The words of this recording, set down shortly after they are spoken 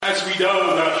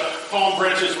know, the palm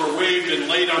branches were waved and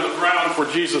laid on the ground for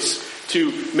Jesus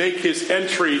to make his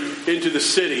entry into the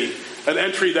city. An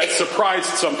entry that surprised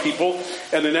some people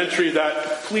and an entry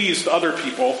that pleased other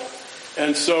people.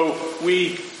 And so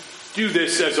we do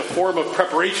this as a form of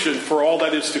preparation for all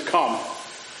that is to come.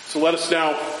 So let us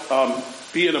now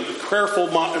be in a prayerful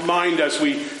mind as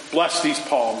we bless these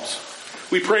palms.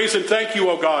 We praise and thank you,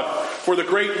 O God, for the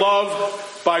great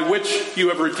love by which you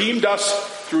have redeemed us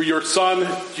through your Son,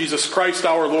 Jesus Christ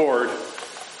our Lord.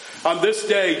 On this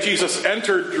day, Jesus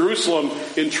entered Jerusalem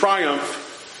in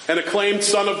triumph and acclaimed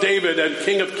Son of David and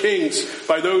King of Kings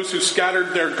by those who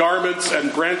scattered their garments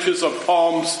and branches of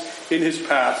palms in his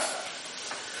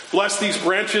path. Bless these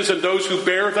branches and those who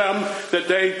bear them,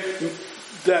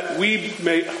 that we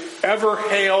may ever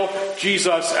hail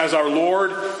Jesus as our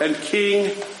Lord and King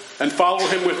and follow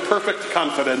him with perfect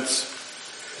confidence.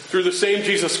 Through the same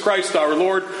Jesus Christ our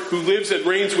Lord, who lives and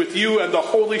reigns with you and the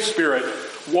Holy Spirit,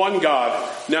 one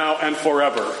God, now and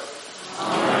forever.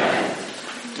 Amen.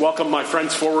 Welcome, my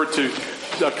friends, forward to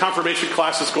the confirmation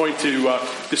class is going to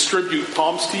distribute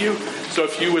palms to you. So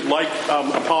if you would like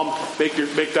a palm, make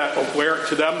that aware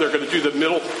to them. They're going to do the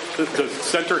middle, the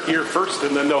center here first,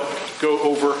 and then they'll go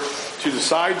over to the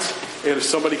sides. And if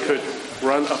somebody could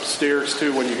run upstairs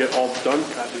too when you get all done,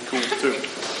 that'd be cool too.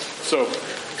 So,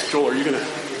 Joel, are you going to...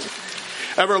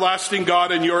 Everlasting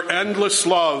God, in your endless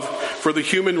love for the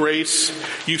human race,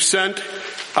 you sent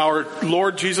our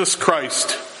Lord Jesus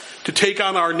Christ to take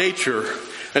on our nature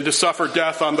and to suffer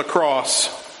death on the cross.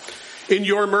 In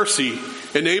your mercy,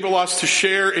 enable us to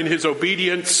share in his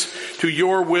obedience to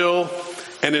your will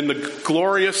and in the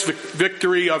glorious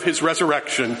victory of his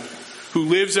resurrection, who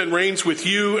lives and reigns with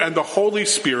you and the Holy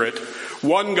Spirit,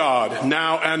 one God,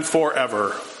 now and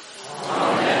forever.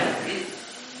 Amen.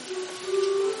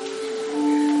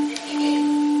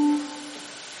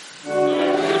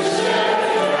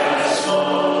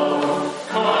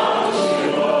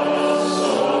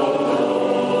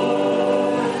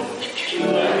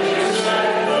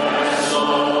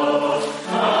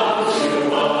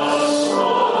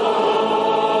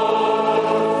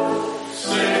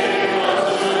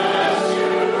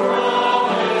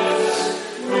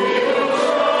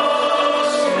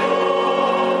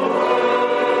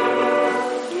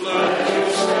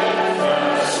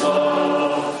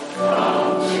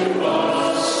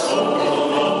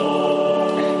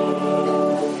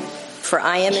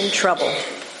 I am in trouble.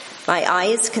 My eye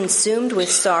is consumed with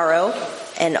sorrow,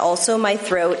 and also my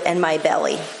throat and my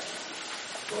belly.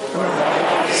 For my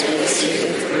eyes will see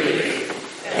with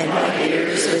grief, and my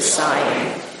ears with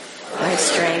sighing. My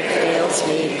strength fails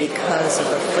me because of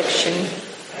affliction,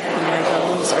 and my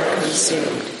bones are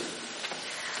consumed.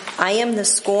 I am the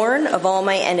scorn of all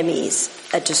my enemies,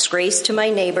 a disgrace to my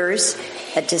neighbors,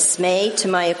 a dismay to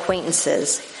my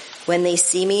acquaintances. When they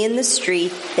see me in the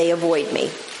street, they avoid me.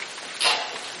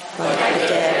 Like the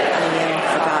dead, I am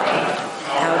forgotten,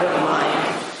 out of mind.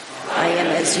 I am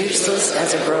as useless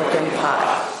as a broken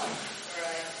pot.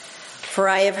 For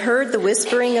I have heard the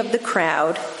whispering of the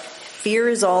crowd. Fear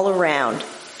is all around.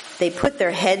 They put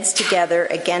their heads together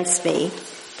against me.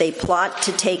 They plot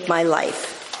to take my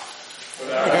life.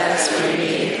 But as for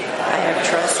me, I have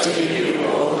trusted in you,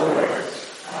 O Lord.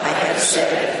 I have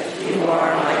said, you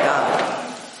are my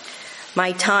God.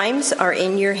 My times are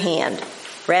in your hand.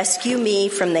 Rescue me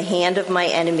from the hand of my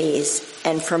enemies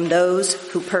and from those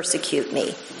who persecute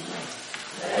me.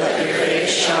 Let your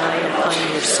face shine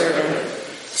upon your servant.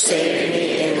 Save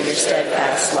me in your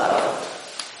steadfast love.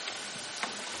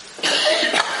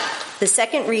 The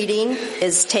second reading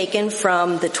is taken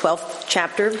from the 12th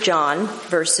chapter of John,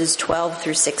 verses 12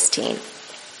 through 16.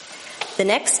 The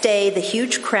next day, the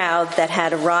huge crowd that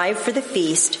had arrived for the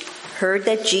feast heard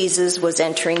that Jesus was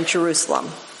entering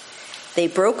Jerusalem. They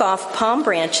broke off palm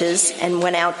branches and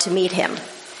went out to meet him,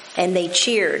 and they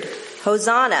cheered,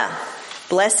 "Hosanna!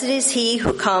 Blessed is he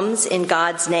who comes in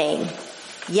God's name.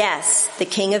 Yes, the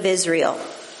King of Israel."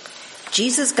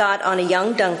 Jesus got on a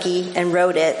young donkey and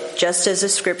rode it, just as the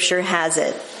scripture has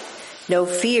it. "No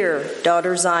fear,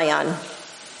 daughter Zion.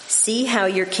 See how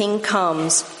your king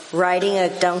comes, riding a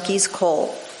donkey's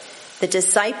colt." The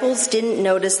disciples didn't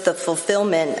notice the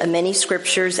fulfillment of many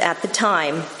scriptures at the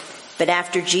time, but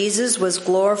after Jesus was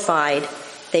glorified,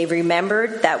 they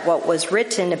remembered that what was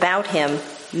written about him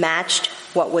matched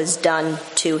what was done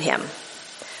to him.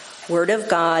 Word of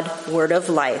God, word of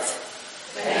life.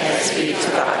 Thanks be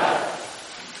to God.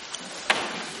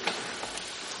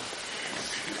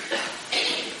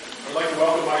 I'd like to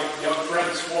welcome my young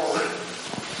friends forward.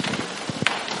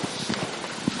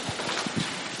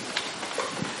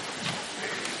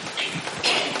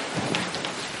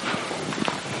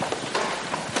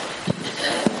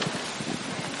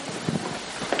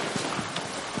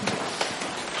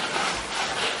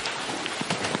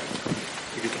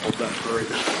 right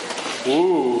now.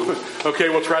 Ooh. Okay,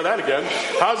 we'll try that again.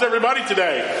 How's everybody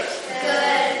today?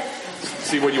 Good.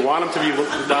 See, when you want them to be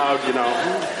loud, you know.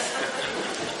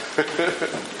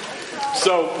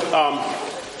 So,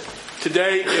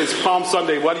 today is Palm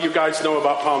Sunday. What do you guys know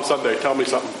about Palm Sunday? Tell me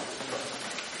something.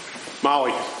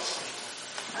 Molly.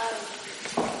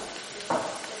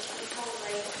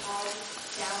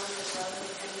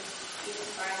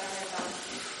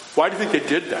 Why do you think they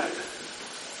did that?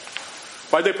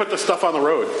 Why did they put the stuff on the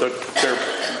road?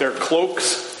 Their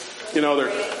cloaks, you know,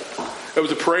 it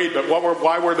was a parade, but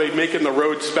why were they making the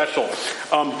road special?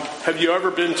 Have you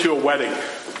ever been to a wedding?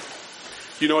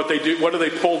 You know what they do? What do they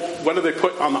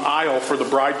put on the aisle for the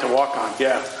bride to walk on?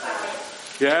 Yeah,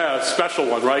 a special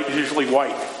one, right? Usually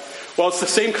white. Well, it's the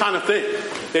same kind of thing.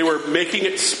 They were making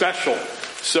it special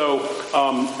so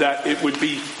that it would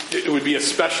be a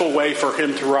special way for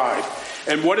him to ride.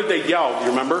 And what did they yell? Do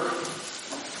you remember?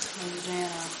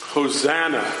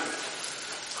 Hosanna.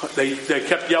 They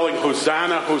kept yelling,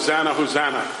 Hosanna, Hosanna,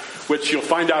 Hosanna, which you'll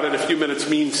find out in a few minutes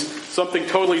means something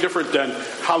totally different than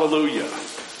hallelujah.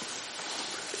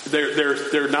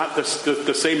 They're not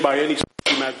the same by any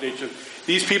imagination.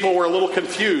 These people were a little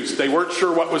confused. They weren't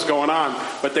sure what was going on,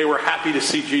 but they were happy to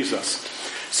see Jesus.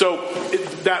 So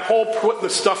that whole put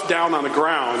the stuff down on the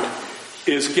ground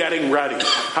is getting ready.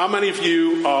 How many of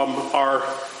you are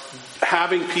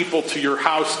having people to your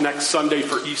house next Sunday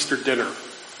for Easter dinner?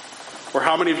 Or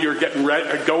how many of you are getting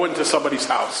ready, going to somebody's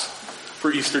house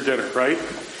for Easter dinner, right?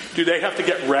 Do they have to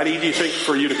get ready, do you think,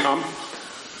 for you to come?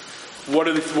 What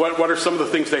are some of the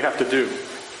things they have to do?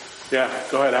 Yeah,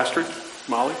 go ahead, Astrid.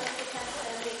 Molly?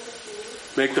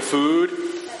 Make the food.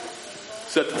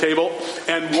 Set the table.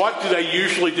 And what do they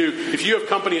usually do? If you have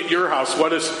company at your house,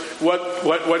 what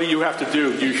do you have to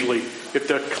do usually? If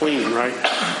they're clean, right?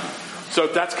 So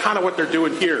that's kind of what they're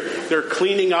doing here. They're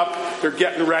cleaning up. They're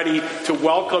getting ready to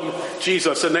welcome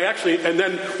Jesus. And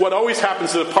then what always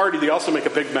happens at a party, they also make a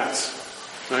big mess.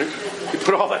 Right? You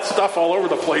put all that stuff all over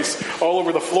the place, all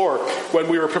over the floor. When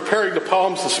we were preparing the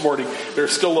palms this morning,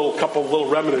 there's still a couple little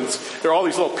remnants. There are all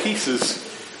these little pieces.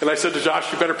 And I said to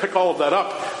Josh, you better pick all of that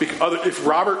up. Because if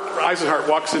Robert Eisenhart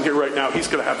walks in here right now, he's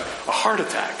going to have a heart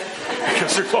attack.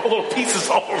 Because there's all little pieces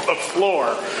all over the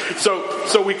floor.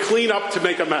 So we clean up to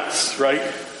make a mess, right?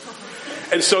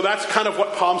 And so that's kind of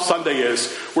what Palm Sunday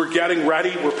is. We're getting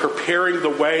ready. We're preparing the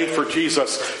way for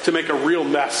Jesus to make a real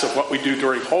mess of what we do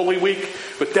during Holy Week.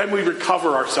 But then we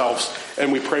recover ourselves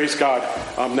and we praise God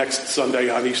next Sunday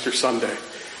on Easter Sunday.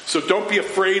 So don't be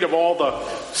afraid of all the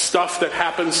stuff that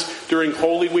happens during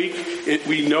Holy Week.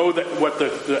 We know that what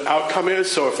the outcome is.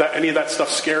 So if any of that stuff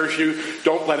scares you,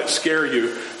 don't let it scare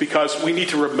you. Because we need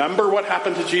to remember what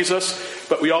happened to Jesus.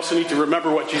 But we also need to remember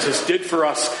what Jesus did for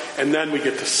us. And then we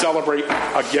get to celebrate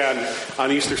again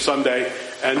on Easter Sunday.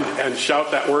 And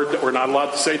shout that word that we're not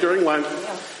allowed to say during Lent.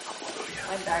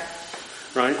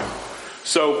 Right?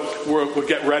 So we'll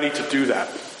get ready to do that.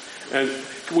 And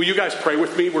will you guys pray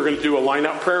with me? We're going to do a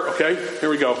line-out prayer, okay? Here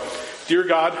we go. Dear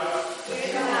God,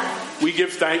 we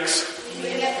give thanks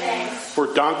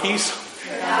for donkeys,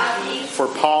 for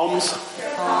palms,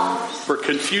 for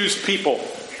confused people,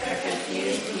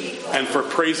 and for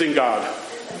praising God.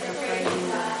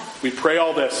 We pray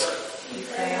all this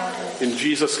in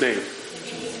Jesus' name.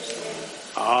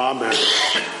 Amen.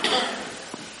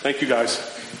 Thank you, guys.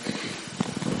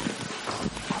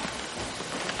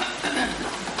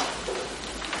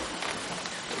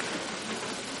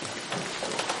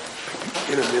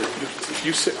 In a minute, if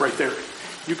you sit right there,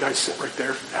 you guys sit right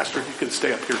there. Astrid, you can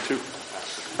stay up here too.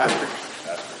 Astrid.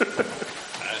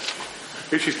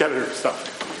 Here she's got her stuff.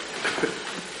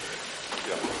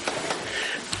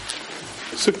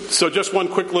 So just one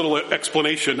quick little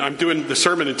explanation. I'm doing the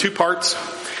sermon in two parts.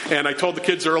 And I told the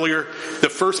kids earlier, the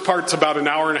first part's about an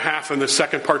hour and a half and the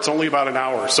second part's only about an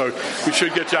hour. So we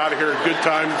should get you out of here in good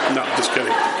time. No, just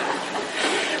kidding.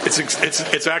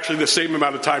 It's actually the same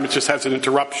amount of time. It just has an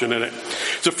interruption in it.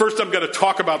 So first I'm going to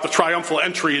talk about the triumphal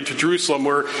entry into Jerusalem.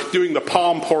 We're doing the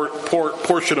Palm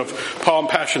portion of Palm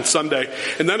Passion Sunday.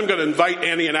 And then I'm going to invite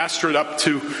Annie and Astrid up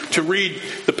to read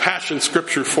the Passion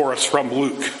Scripture for us from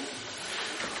Luke.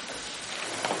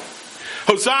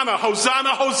 Hosanna,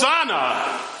 Hosanna,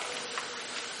 Hosanna!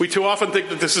 We too often think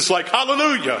that this is like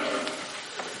hallelujah.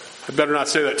 I better not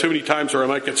say that too many times or I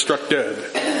might get struck dead.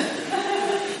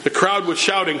 The crowd was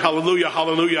shouting hallelujah,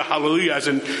 hallelujah, hallelujah, as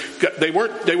in they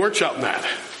weren't shouting that.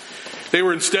 They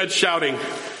were instead shouting,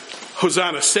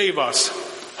 Hosanna, save us.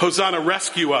 Hosanna,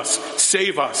 rescue us,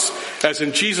 save us. As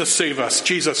in Jesus save us,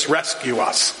 Jesus rescue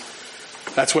us.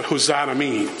 That's what Hosanna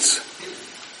means.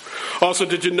 Also,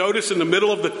 did you notice in the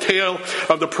middle of the tale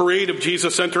of the parade of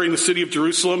Jesus entering the city of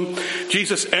Jerusalem,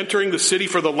 Jesus entering the city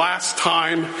for the last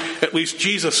time? At least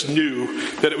Jesus knew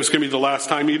that it was going to be the last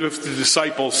time, even if the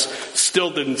disciples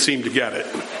still didn't seem to get it.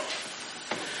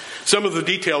 Some of the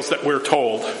details that we're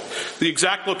told. The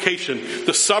exact location,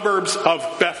 the suburbs of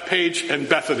Bethpage and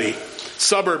Bethany,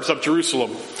 suburbs of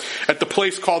Jerusalem, at the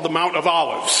place called the Mount of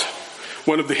Olives,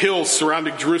 one of the hills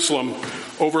surrounding Jerusalem,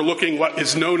 overlooking what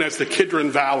is known as the Kidron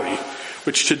Valley,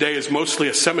 which today is mostly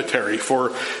a cemetery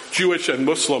for Jewish and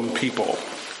Muslim people.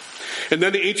 And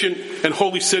then the ancient and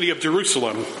holy city of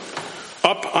Jerusalem,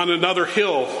 up on another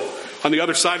hill on the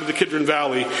other side of the Kidron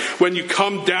Valley. When you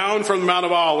come down from the Mount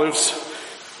of Olives,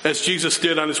 as Jesus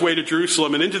did on his way to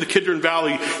Jerusalem, and into the Kidron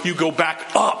Valley, you go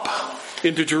back up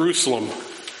into Jerusalem.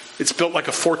 It's built like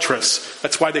a fortress.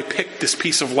 That's why they picked this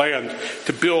piece of land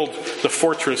to build the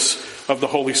fortress of the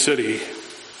holy city.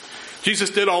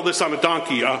 Jesus did all this on a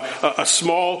donkey, a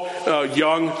small,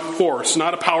 young horse,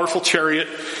 not a powerful chariot.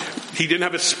 He didn't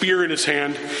have a spear in his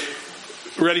hand,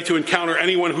 ready to encounter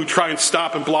anyone who tried and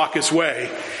stop and block his way.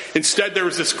 Instead, there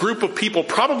was this group of people,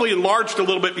 probably enlarged a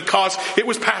little bit because it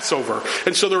was Passover.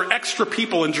 And so there were extra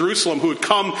people in Jerusalem who had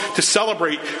come to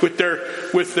celebrate with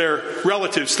their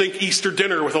relatives. Think Easter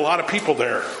dinner with a lot of people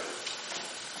there.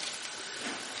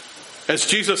 As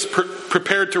Jesus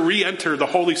prepared to re-enter the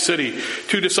holy city,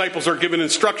 2 disciples are given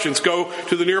instructions. Go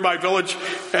to the nearby village.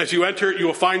 As you enter it, you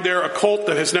will find there a colt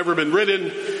that has never been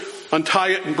ridden. Untie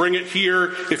it and bring it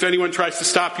here. If anyone tries to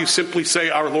stop you, simply say,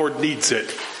 "Our Lord needs it."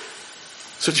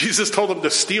 So Jesus told them to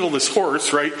steal this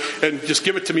horse, right? And just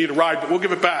give it to me to ride, but we'll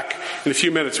give it back in a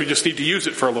few minutes. We just need to use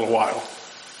it for a little while.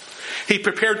 He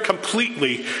prepared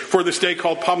completely for this day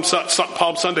called Palm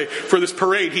Sunday, for this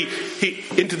parade. He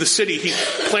into the city. He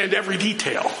planned every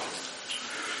detail.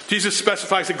 Jesus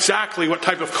specifies exactly what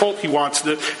type of colt he wants.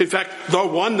 In fact, the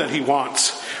one that he wants,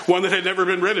 one that had never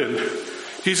been ridden.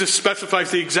 Jesus specifies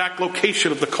the exact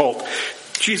location of the colt.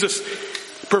 Jesus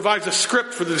provides a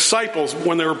script for the disciples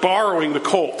when they were borrowing the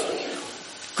colt.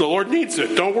 The Lord needs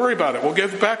it. Don't worry about it. We'll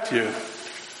give it back to you.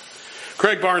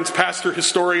 Craig Barnes, pastor,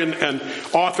 historian, and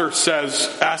author,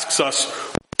 asks us,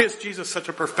 why is Jesus such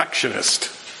a perfectionist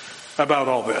about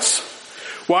all this?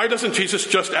 Why doesn't Jesus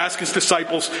just ask his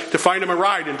disciples to find him a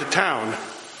ride into town?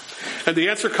 And the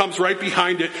answer comes right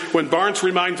behind it when Barnes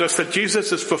reminds us that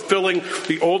Jesus is fulfilling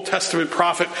the Old Testament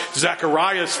prophet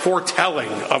Zechariah's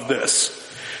foretelling of this.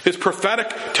 His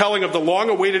prophetic telling of the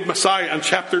long-awaited Messiah in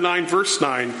chapter 9, verse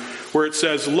 9, where it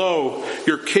says, "Lo,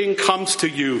 your king comes to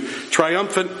you,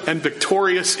 triumphant and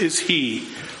victorious is he,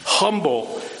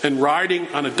 humble and riding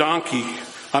on a donkey,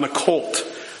 on a colt,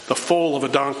 the foal of a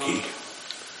donkey."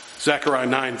 Zechariah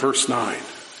 9, verse 9.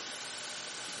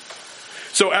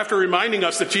 So after reminding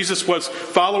us that Jesus was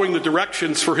following the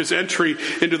directions for his entry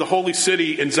into the holy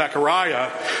city in Zechariah,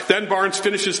 then Barnes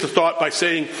finishes the thought by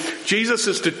saying, Jesus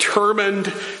is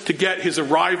determined to get his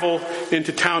arrival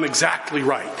into town exactly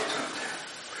right.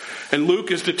 And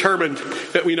Luke is determined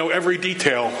that we know every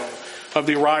detail of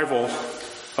the arrival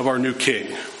of our new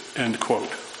king. End quote.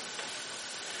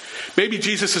 Maybe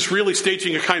Jesus is really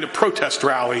staging a kind of protest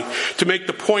rally to make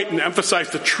the point and emphasize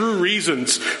the true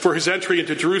reasons for his entry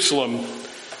into Jerusalem.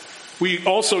 We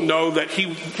also know that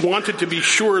he wanted to be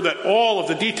sure that all of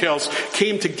the details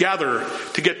came together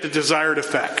to get the desired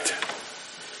effect.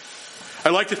 I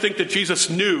like to think that Jesus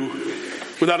knew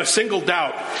without a single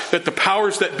doubt that the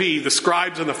powers that be, the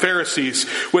scribes and the Pharisees,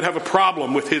 would have a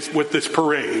problem with this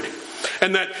parade.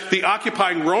 And that the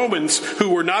occupying Romans, who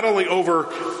were not only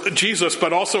over Jesus,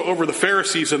 but also over the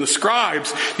Pharisees and the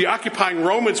scribes, the occupying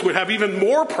Romans would have even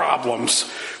more problems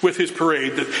with his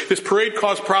parade. His parade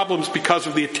caused problems because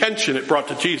of the attention it brought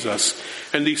to Jesus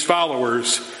and these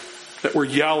followers that were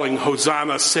yelling,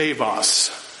 "Hosanna, save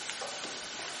us."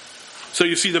 So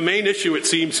you see, the main issue, it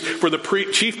seems, for the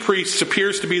chief priests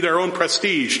appears to be their own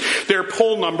prestige. Their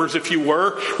poll numbers, if you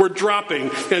were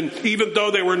dropping. And even though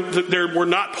there were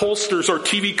not pollsters or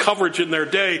TV coverage in their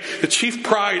day, the chief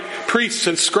priests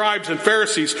and scribes and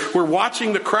Pharisees were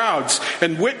watching the crowds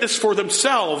and witnessed for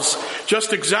themselves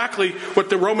just exactly what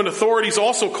the Roman authorities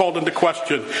also called into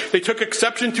question. They took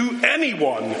exception to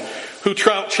anyone who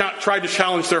tried to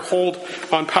challenge their hold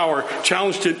on power,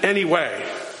 challenged in any way.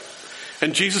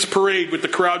 And Jesus' parade with the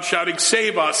crowd shouting,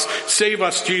 save us,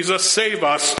 Jesus, save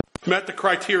us, met the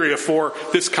criteria for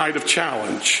this kind of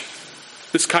challenge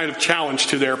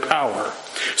to their power.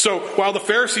 So while the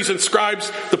Pharisees and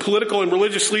scribes, the political and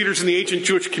religious leaders in the ancient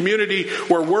Jewish community,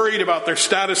 were worried about their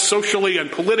status socially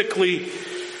and politically,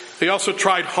 they also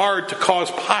tried hard to cause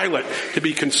Pilate to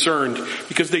be concerned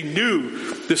because they knew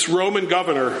this Roman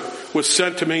governor was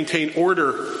sent to maintain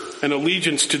order and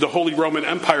allegiance to the Holy Roman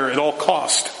Empire at all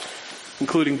cost,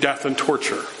 including death and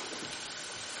torture.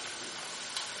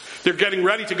 They're getting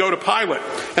ready to go to Pilate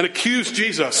and accuse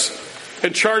Jesus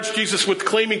and charge Jesus with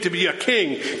claiming to be a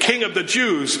king of the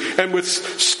Jews, and with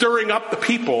stirring up the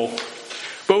people.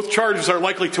 Both charges are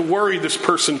likely to worry this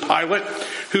person, Pilate,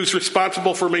 who's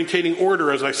responsible for maintaining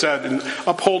order, as I said, and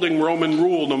upholding Roman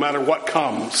rule no matter what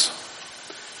comes.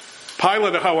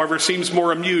 Pilate, however, seems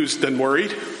more amused than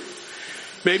worried.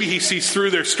 Maybe he sees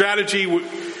through their strategy.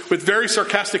 With very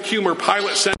sarcastic humor,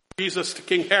 Pilate sent Jesus to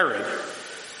King Herod,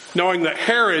 knowing that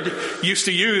Herod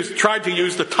tried to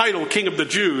use the title King of the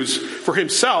Jews for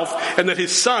himself, and that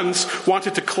his sons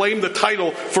wanted to claim the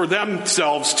title for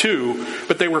themselves too,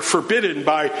 but they were forbidden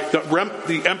by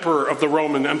the emperor of the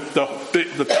Roman,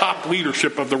 the top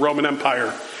leadership of the Roman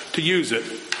Empire, to use it.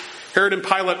 Herod and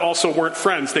Pilate also weren't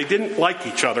friends. They didn't like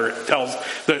each other,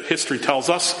 the history tells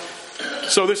us.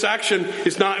 So this action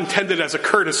is not intended as a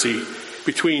courtesy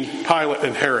between Pilate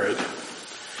and Herod.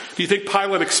 Do you think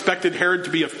Pilate expected Herod to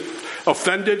be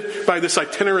offended by this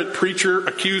itinerant preacher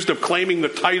accused of claiming the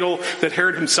title that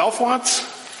Herod himself wants?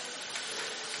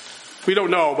 We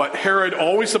don't know, but Herod,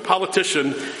 always the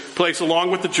politician, plays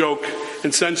along with the joke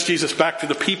and sends Jesus back to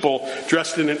the people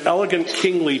dressed in an elegant,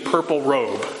 kingly purple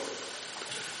robe.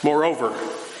 Moreover,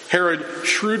 Herod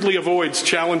shrewdly avoids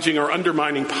challenging or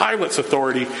undermining Pilate's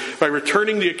authority by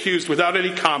returning the accused without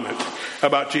any comment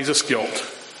about Jesus'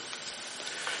 guilt.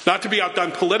 Not to be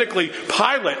outdone politically,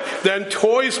 Pilate then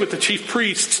toys with the chief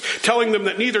priests, telling them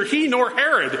that neither he nor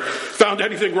Herod found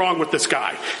anything wrong with this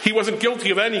guy. He wasn't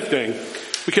guilty of anything.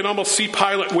 We can almost see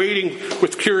Pilate waiting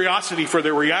with curiosity for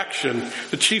their reaction.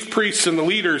 The chief priests and the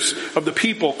leaders of the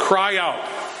people cry out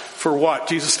for what?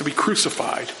 Jesus to be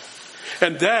crucified.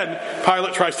 And then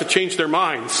Pilate tries to change their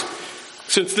minds,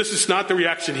 since this is not the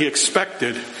reaction he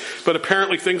expected. But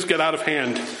apparently things get out of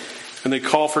hand, and they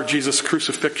call for Jesus'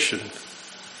 crucifixion.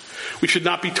 We should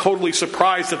not be totally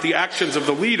surprised at the actions of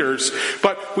the leaders,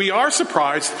 but we are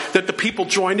surprised that the people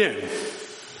join in.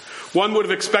 One would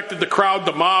have expected the crowd,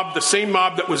 the mob, the same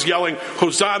mob that was yelling,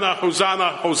 "Hosanna, Hosanna,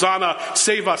 Hosanna,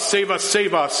 save us, save us,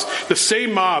 save us." The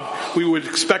same mob, we would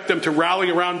expect them to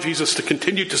rally around Jesus to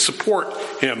continue to support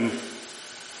him.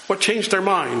 What changed their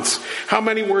minds? How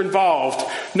many were involved?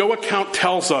 No account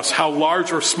tells us how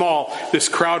large or small this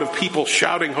crowd of people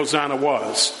shouting Hosanna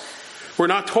was. We're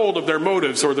not told of their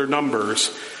motives or their numbers.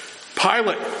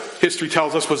 Pilate, history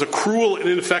tells us, was a cruel and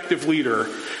ineffective leader.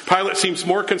 Pilate seems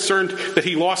more concerned that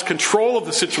he lost control of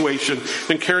the situation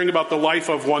than caring about the life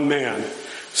of one man.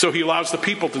 So he allows the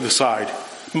people to decide.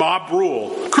 Mob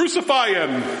rule. Crucify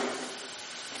him!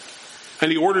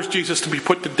 And he orders Jesus to be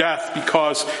put to death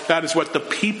because that is what the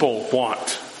people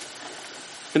want.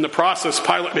 In the process,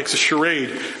 Pilate makes a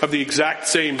charade of the exact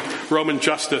same Roman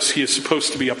justice he is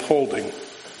supposed to be upholding.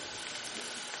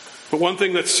 But one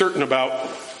thing that's certain about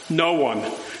no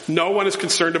one is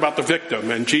concerned about the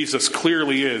victim, and Jesus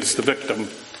clearly is the victim.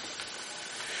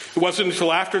 It wasn't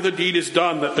until after the deed is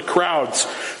done that the crowds,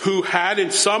 who had in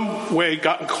some way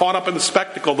gotten caught up in the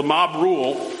spectacle, the mob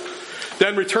rule,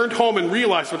 then returned home and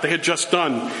realized what they had just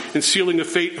done in sealing the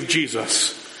fate of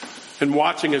Jesus and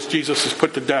watching as Jesus is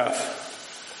put to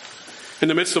death. In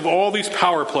the midst of all these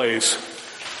power plays,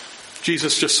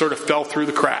 Jesus just sort of fell through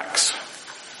the cracks.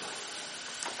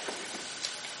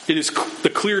 It is the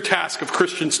clear task of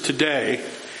Christians today,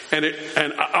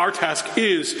 and our task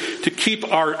is to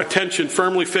keep our attention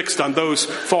firmly fixed on those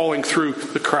falling through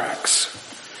the cracks.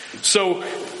 So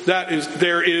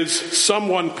there is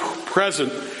someone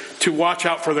present to watch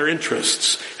out for their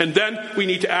interests. And then we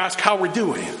need to ask how we're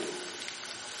doing.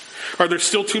 Are there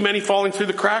still too many falling through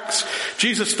the cracks?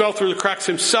 Jesus fell through the cracks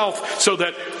himself so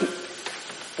that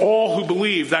all who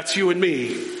believe, that's you and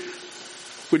me,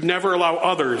 would never allow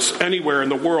others anywhere in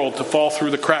the world to fall through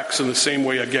the cracks in the same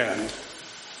way again.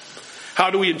 How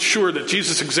do we ensure that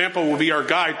Jesus' example will be our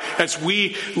guide as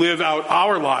we live out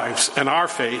our lives and our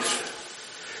faith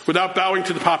without bowing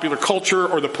to the popular culture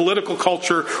or the political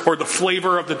culture or the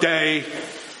flavor of the day?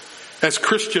 As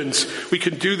Christians, we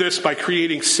can do this by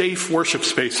creating safe worship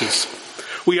spaces.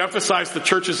 We emphasize the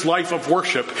church's life of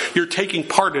worship. You're taking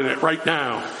part in it right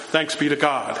now. Thanks be to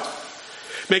God.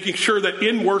 Making sure that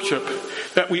in worship,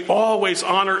 that we always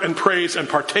honor and praise and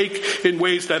partake in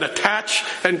ways that attach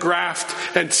and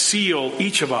graft and seal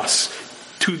each of us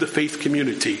to the faith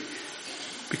community.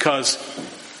 Because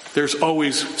there's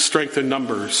always strength in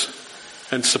numbers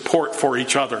and support for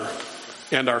each other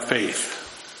and our faith.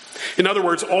 In other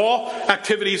words, all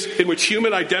activities in which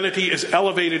human identity is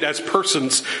elevated as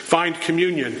persons find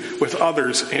communion with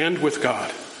others and with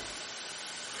God.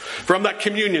 From that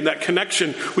communion, that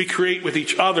connection we create with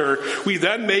each other, we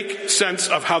then make sense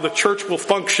of how the church will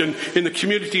function in the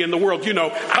community and the world,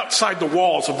 outside the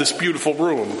walls of this beautiful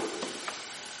room.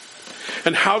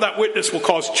 And how that witness will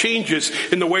cause changes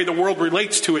in the way the world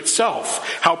relates to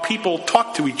itself, how people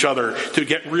talk to each other, to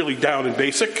get really down and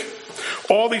basic.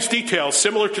 All these details,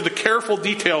 similar to the careful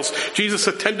details Jesus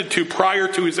attended to prior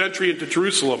to his entry into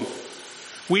Jerusalem,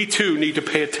 we too need to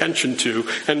pay attention to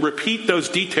and repeat those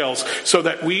details so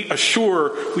that we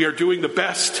assure we are doing the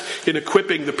best in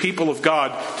equipping the people of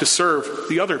God to serve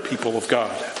the other people of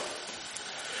God.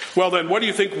 Well then, what do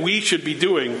you think we should be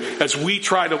doing as we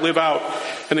try to live out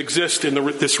and exist in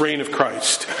this reign of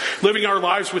Christ? Living our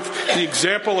lives with the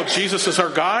example of Jesus as our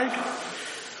guide?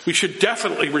 We should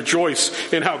definitely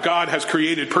rejoice in how God has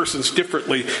created persons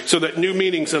differently so that new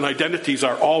meanings and identities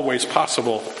are always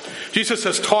possible. Jesus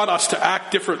has taught us to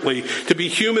act differently, to be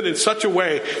human in such a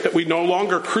way that we no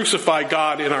longer crucify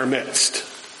God in our midst.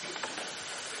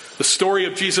 The story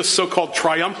of Jesus' so-called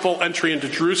triumphal entry into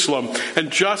Jerusalem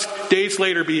and just days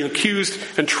later being accused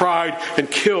and tried and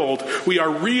killed, we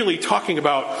are really talking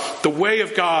about the way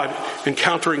of God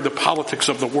encountering the politics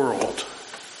of the world.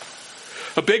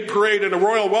 A big parade and a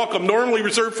royal welcome normally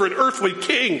reserved for an earthly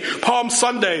king, Palm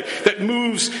Sunday, that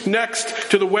moves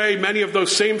next to the way many of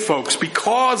those same folks,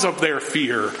 because of their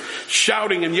fear,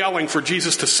 shouting and yelling for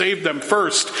Jesus to save them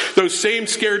first. Those same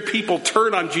scared people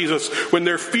turn on Jesus when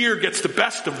their fear gets the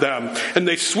best of them, and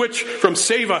they switch from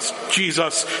save us,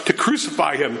 Jesus, to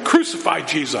crucify him, crucify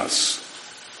Jesus.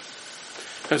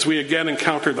 As we again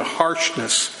encounter the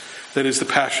harshness that is the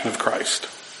passion of Christ.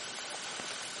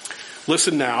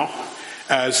 Listen now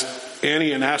as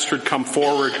Annie and Astrid come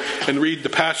forward and read the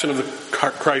Passion of the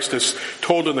Christ as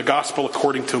told in the Gospel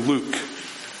according to Luke.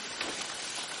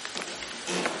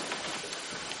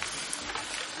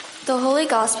 The Holy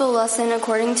Gospel lesson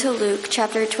according to Luke,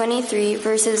 chapter 23,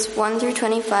 verses 1 through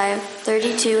 25,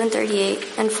 32 and 38,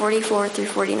 and 44 through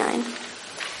 49.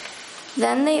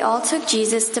 Then they all took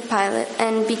Jesus to Pilate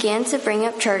and began to bring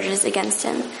up charges against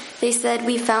him. They said,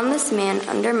 "We found this man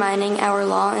undermining our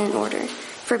law and order,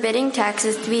 forbidding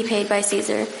taxes to be paid by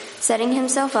Caesar, setting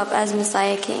himself up as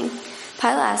Messiah King."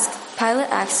 Pilate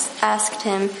asked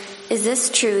him, "Is this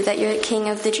true that you're king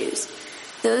of the Jews?"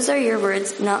 "Those are your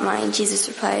words, not mine," Jesus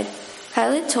replied.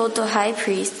 Pilate told the high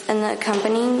priest and the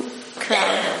accompanying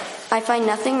crowd, "I find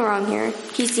nothing wrong here.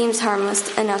 He seems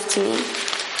harmless enough to me."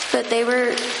 But they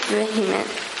were vehement.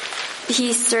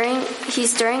 He's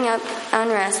stirring up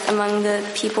unrest among the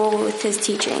people with his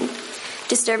teaching,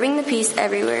 disturbing the peace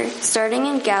everywhere, starting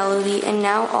in Galilee and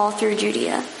now all through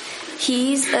Judea.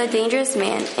 He's a dangerous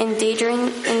man,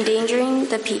 endangering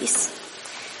the peace.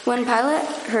 When Pilate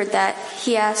heard that,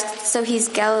 he asked, "So he's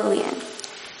Galilean?"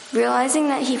 Realizing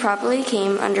that he probably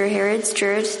came under Herod's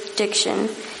jurisdiction,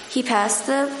 he passed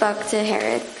the buck to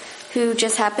Herod, who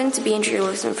just happened to be in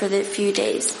Jerusalem for the few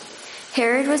days.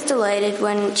 Herod was delighted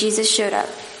when Jesus showed up.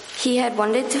 He had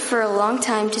wanted for a long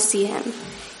time to see him.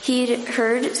 He'd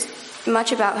heard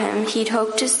much about him. He'd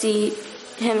hoped to see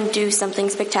him do something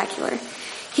spectacular.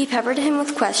 He peppered him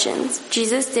with questions.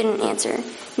 Jesus didn't answer,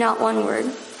 not one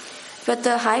word. But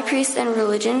the high priests and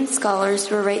religion scholars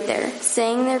were right there,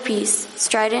 saying their piece,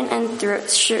 strident and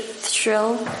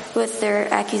shrill with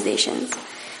their accusations.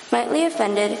 Mightily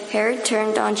offended, Herod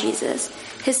turned on Jesus.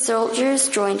 His soldiers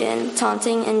joined in,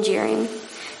 taunting and jeering.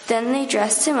 Then they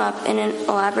dressed him up in an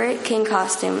elaborate king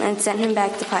costume and sent him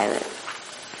back to Pilate.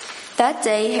 That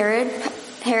day,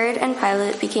 Herod and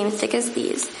Pilate became thick as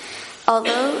thieves.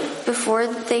 Although before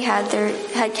they had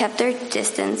kept their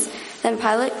distance, then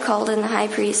Pilate called in the high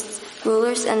priests,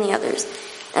 rulers, and the others,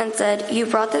 and said, "You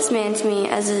brought this man to me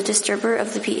as a disturber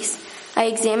of the peace. I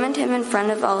examined him in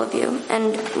front of all of you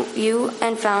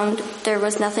and found there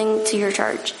was nothing to your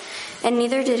charge. And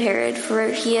neither did Herod, for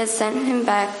he has sent him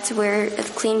back to wear a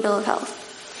clean bill of health.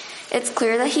 It's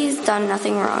clear that he's done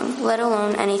nothing wrong, let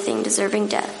alone anything deserving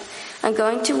death. I'm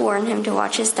going to warn him to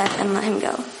watch his step and let him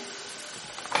go."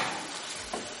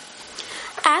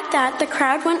 At that, the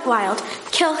crowd went wild.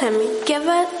 "Kill him.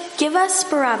 Give us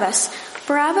Barabbas."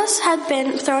 Barabbas had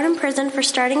been thrown in prison for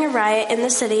starting a riot in the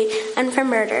city and for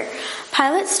murder.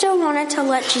 Pilate still wanted to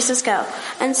let Jesus go,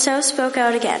 and so spoke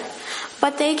out again.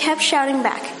 But they kept shouting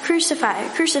back, "Crucify,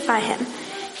 crucify him."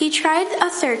 He tried a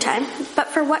third time, "But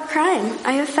for what crime?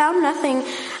 I have found nothing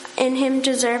in him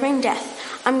deserving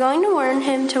death. I'm going to warn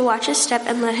him to watch his step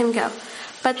and let him go."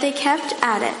 But they kept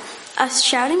at it, a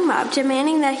shouting mob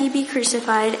demanding that he be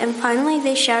crucified, and finally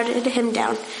they shouted him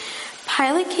down.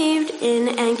 Pilate caved in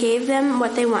and gave them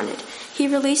what they wanted. He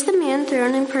released the man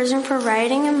thrown in prison for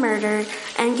rioting and murder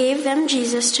and gave them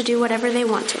Jesus to do whatever they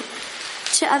wanted.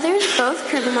 To others, both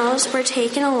criminals were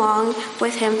taken along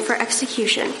with him for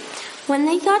execution. When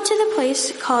they got to the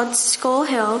place called Skull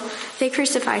Hill, they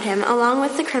crucified him, along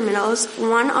with the criminals,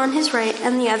 one on his right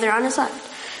and the other on his left.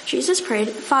 Jesus prayed,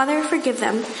 "Father, forgive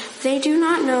them. They do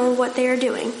not know what they are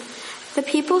doing." The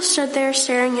people stood there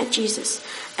staring at Jesus,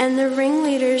 and the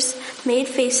ringleaders made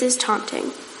faces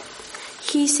taunting.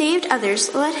 "He saved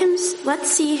others.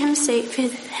 Let's see him save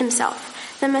himself.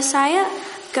 The Messiah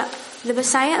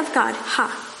of God, ha!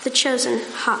 The chosen,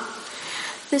 ha!"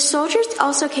 The soldiers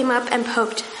also came up and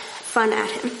poked fun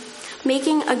at him,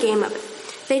 making a game of it.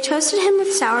 They toasted him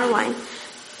with sour wine.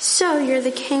 "So you're the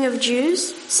King of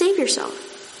Jews? Save yourself."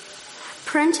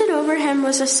 Printed over him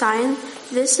was a sign,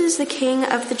 "This is the King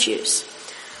of the Jews."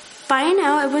 By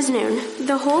now it was noon.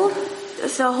 The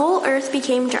whole earth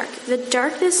became dark, the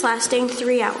darkness lasting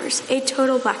 3 hours, a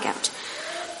total blackout.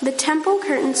 The temple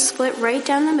curtains split right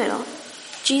down the middle.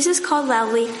 Jesus called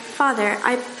loudly, "Father,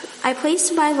 I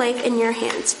place my life in your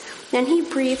hands." Then he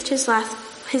breathed his last.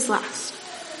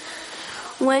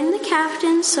 When the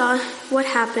captain saw what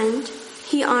happened,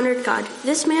 he honored God.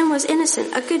 This man was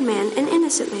innocent, a good man, an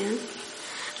innocent man.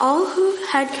 All who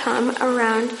had come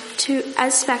around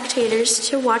as spectators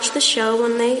to watch the show,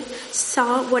 when they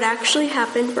saw what actually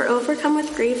happened, were overcome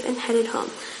with grief and headed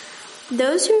home.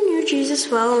 Those who knew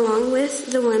Jesus well, along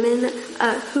with the women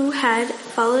who had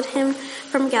followed him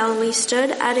from Galilee,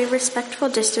 stood at a respectful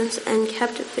distance and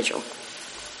kept vigil.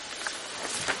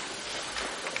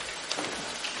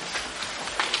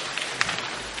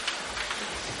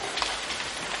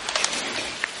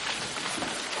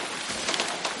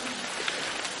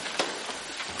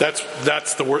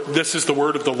 That's the word. This is the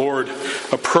word of the Lord,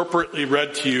 appropriately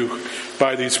read to you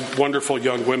by these wonderful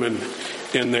young women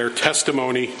in their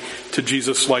testimony to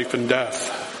Jesus' life and death.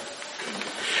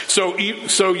 So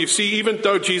you see, even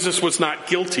though Jesus was not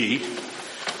guilty,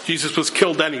 Jesus was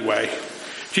killed anyway.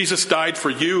 Jesus died for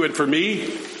you and for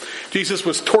me. Jesus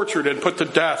was tortured and put to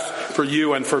death for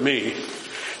you and for me.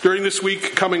 During this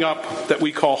week coming up that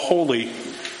we call Holy,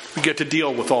 we get to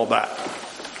deal with all that.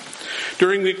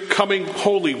 During the coming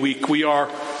Holy Week, we are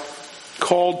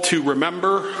called to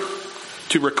remember,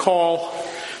 to recall,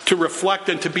 to reflect,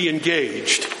 and to be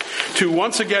engaged. To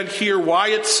once again hear why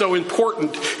it's so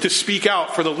important to speak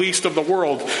out for the least of the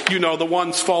world, the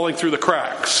ones falling through the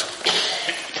cracks.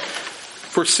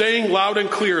 For saying loud and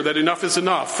clear that enough is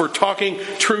enough, for talking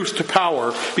truth to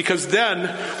power, because then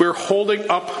we're holding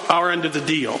up our end of the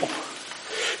deal.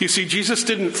 You see, Jesus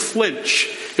didn't flinch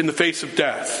in the face of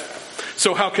death.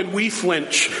 So how can we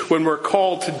flinch when we're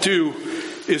called to do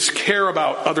is care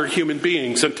about other human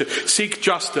beings and to seek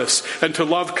justice and to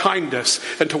love kindness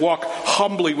and to walk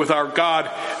humbly with our God,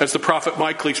 as the prophet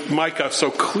Micah so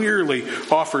clearly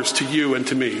offers to you and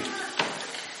to me?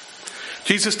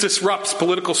 Jesus disrupts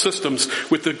political systems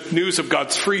with the news of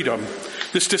God's freedom.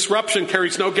 This disruption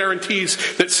carries no guarantees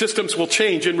that systems will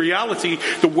change. In reality,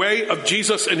 the way of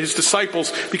Jesus and his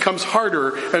disciples becomes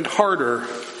harder and harder,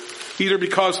 either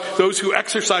because those who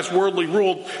exercise worldly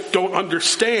rule don't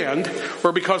understand,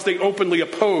 or because they openly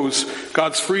oppose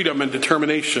God's freedom and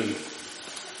determination.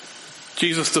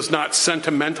 Jesus does not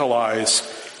sentimentalize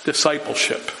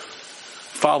discipleship,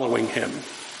 following him.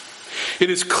 It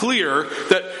is clear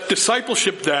that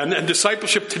discipleship then and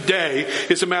discipleship today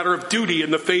is a matter of duty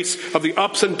in the face of the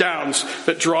ups and downs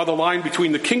that draw the line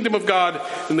between the kingdom of God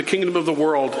and the kingdom of the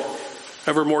world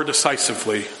ever more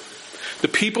decisively. The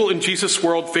people in Jesus'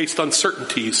 world faced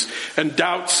uncertainties and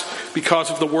doubts because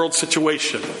of the world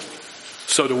situation.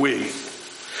 So do we.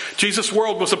 Jesus'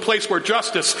 world was a place where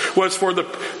justice was for the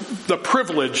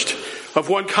privileged of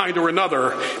one kind or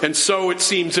another, and so it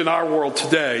seems in our world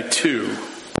today too.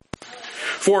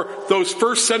 For those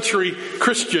first century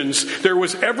Christians, there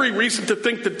was every reason to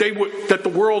think that that the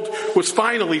world was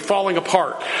finally falling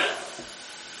apart.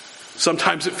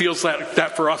 Sometimes it feels like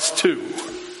that for us too.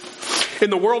 In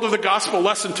the world of the gospel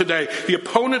lesson today, the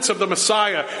opponents of the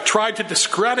Messiah tried to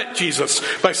discredit Jesus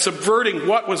by subverting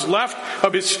what was left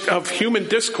of human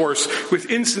discourse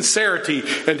with insincerity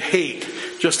and hate,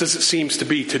 just as it seems to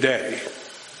be today.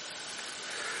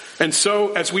 And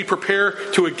so, as we prepare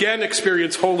to again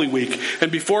experience Holy Week,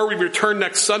 and before we return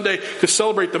next Sunday to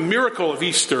celebrate the miracle of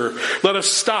Easter, let us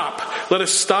stop. Let us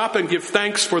stop and give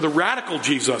thanks for the radical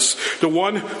Jesus, the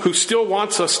one who still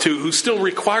wants us to, who still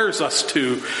requires us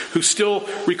to, who still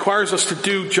requires us to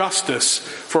do justice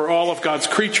for all of God's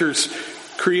creatures,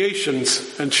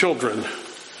 creations, and children.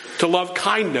 To love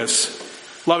kindness,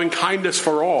 loving kindness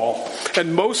for all.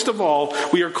 And most of all,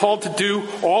 we are called to do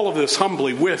all of this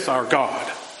humbly with our God.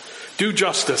 Do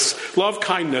justice, love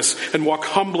kindness, and walk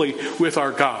humbly with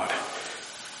our God.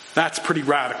 That's pretty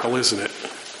radical, isn't it?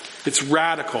 It's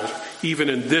radical even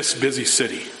in this busy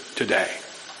city today.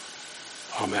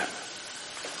 Amen.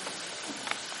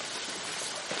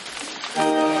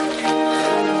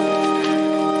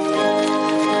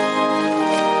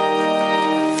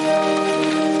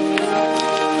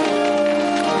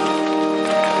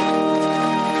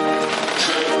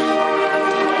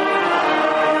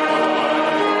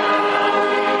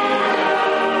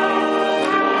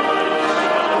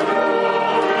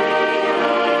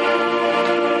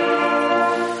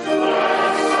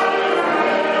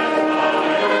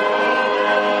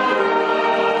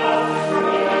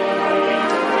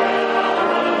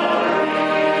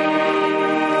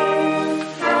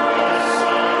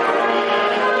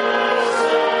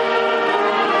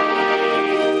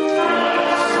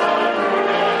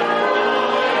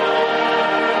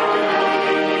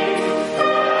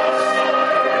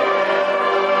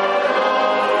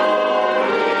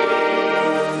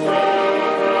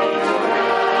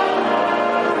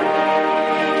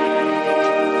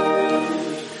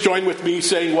 Join with me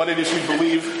saying what it is we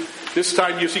believe, this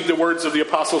time using the words of the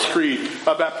Apostles' Creed,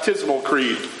 a baptismal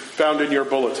creed found in your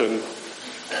bulletin.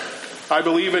 I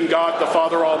believe in God the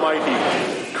Father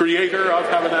Almighty, creator of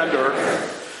heaven and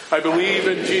earth. I believe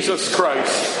in Jesus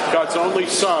Christ, God's only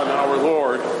Son, our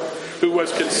Lord, who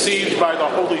was conceived by the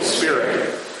Holy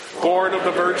Spirit, born of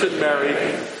the Virgin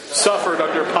Mary, suffered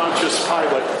under Pontius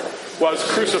Pilate, was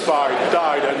crucified,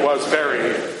 died, and was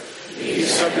buried. He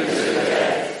descended into the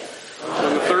dead.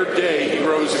 On the third day he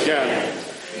rose again.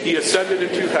 He ascended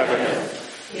into heaven.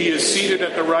 He is seated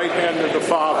at the right hand of the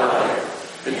Father,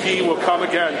 and he will come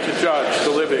again to judge the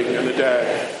living and the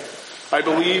dead. I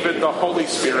believe in the Holy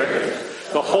Spirit,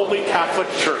 the Holy Catholic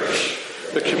Church,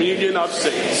 the communion of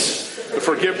saints, the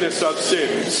forgiveness of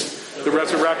sins, the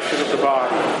resurrection of the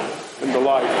body, and the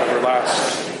life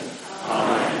everlasting.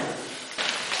 Amen.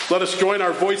 Let us join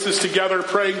our voices together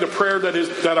praying the prayer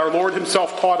that our Lord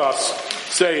himself taught us,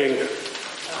 saying,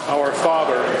 Our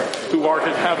Father, who art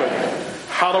in heaven,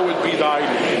 hallowed be thy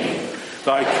name.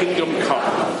 Thy kingdom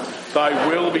come, thy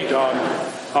will be done,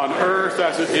 on earth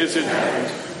as it is in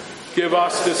heaven. Give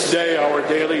us this day our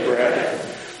daily bread.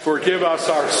 Forgive us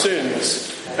our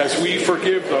sins, as we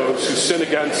forgive those who sin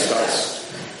against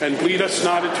us. And lead us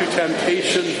not into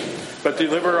temptation, but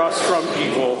deliver us from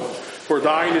evil. For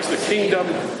thine is the kingdom,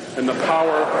 and the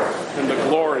power, and the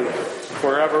glory,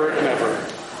 forever and ever.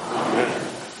 Amen.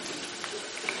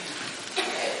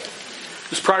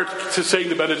 Just prior to saying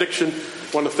the benediction,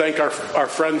 I want to thank our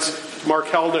friends, Mark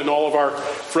Held, and all of our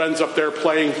friends up there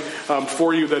playing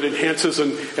for you. That enhances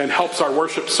and helps our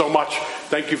worship so much.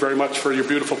 Thank you very much for your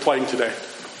beautiful playing today.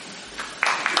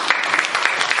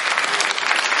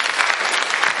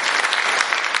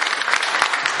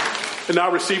 And now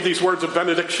receive these words of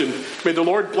benediction. May the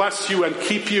Lord bless you and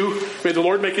keep you. May the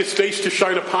Lord make his face to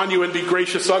shine upon you and be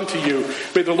gracious unto you.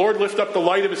 May the Lord lift up the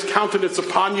light of his countenance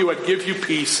upon you and give you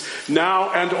peace,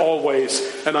 now and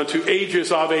always, and unto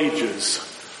ages of ages.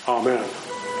 Amen.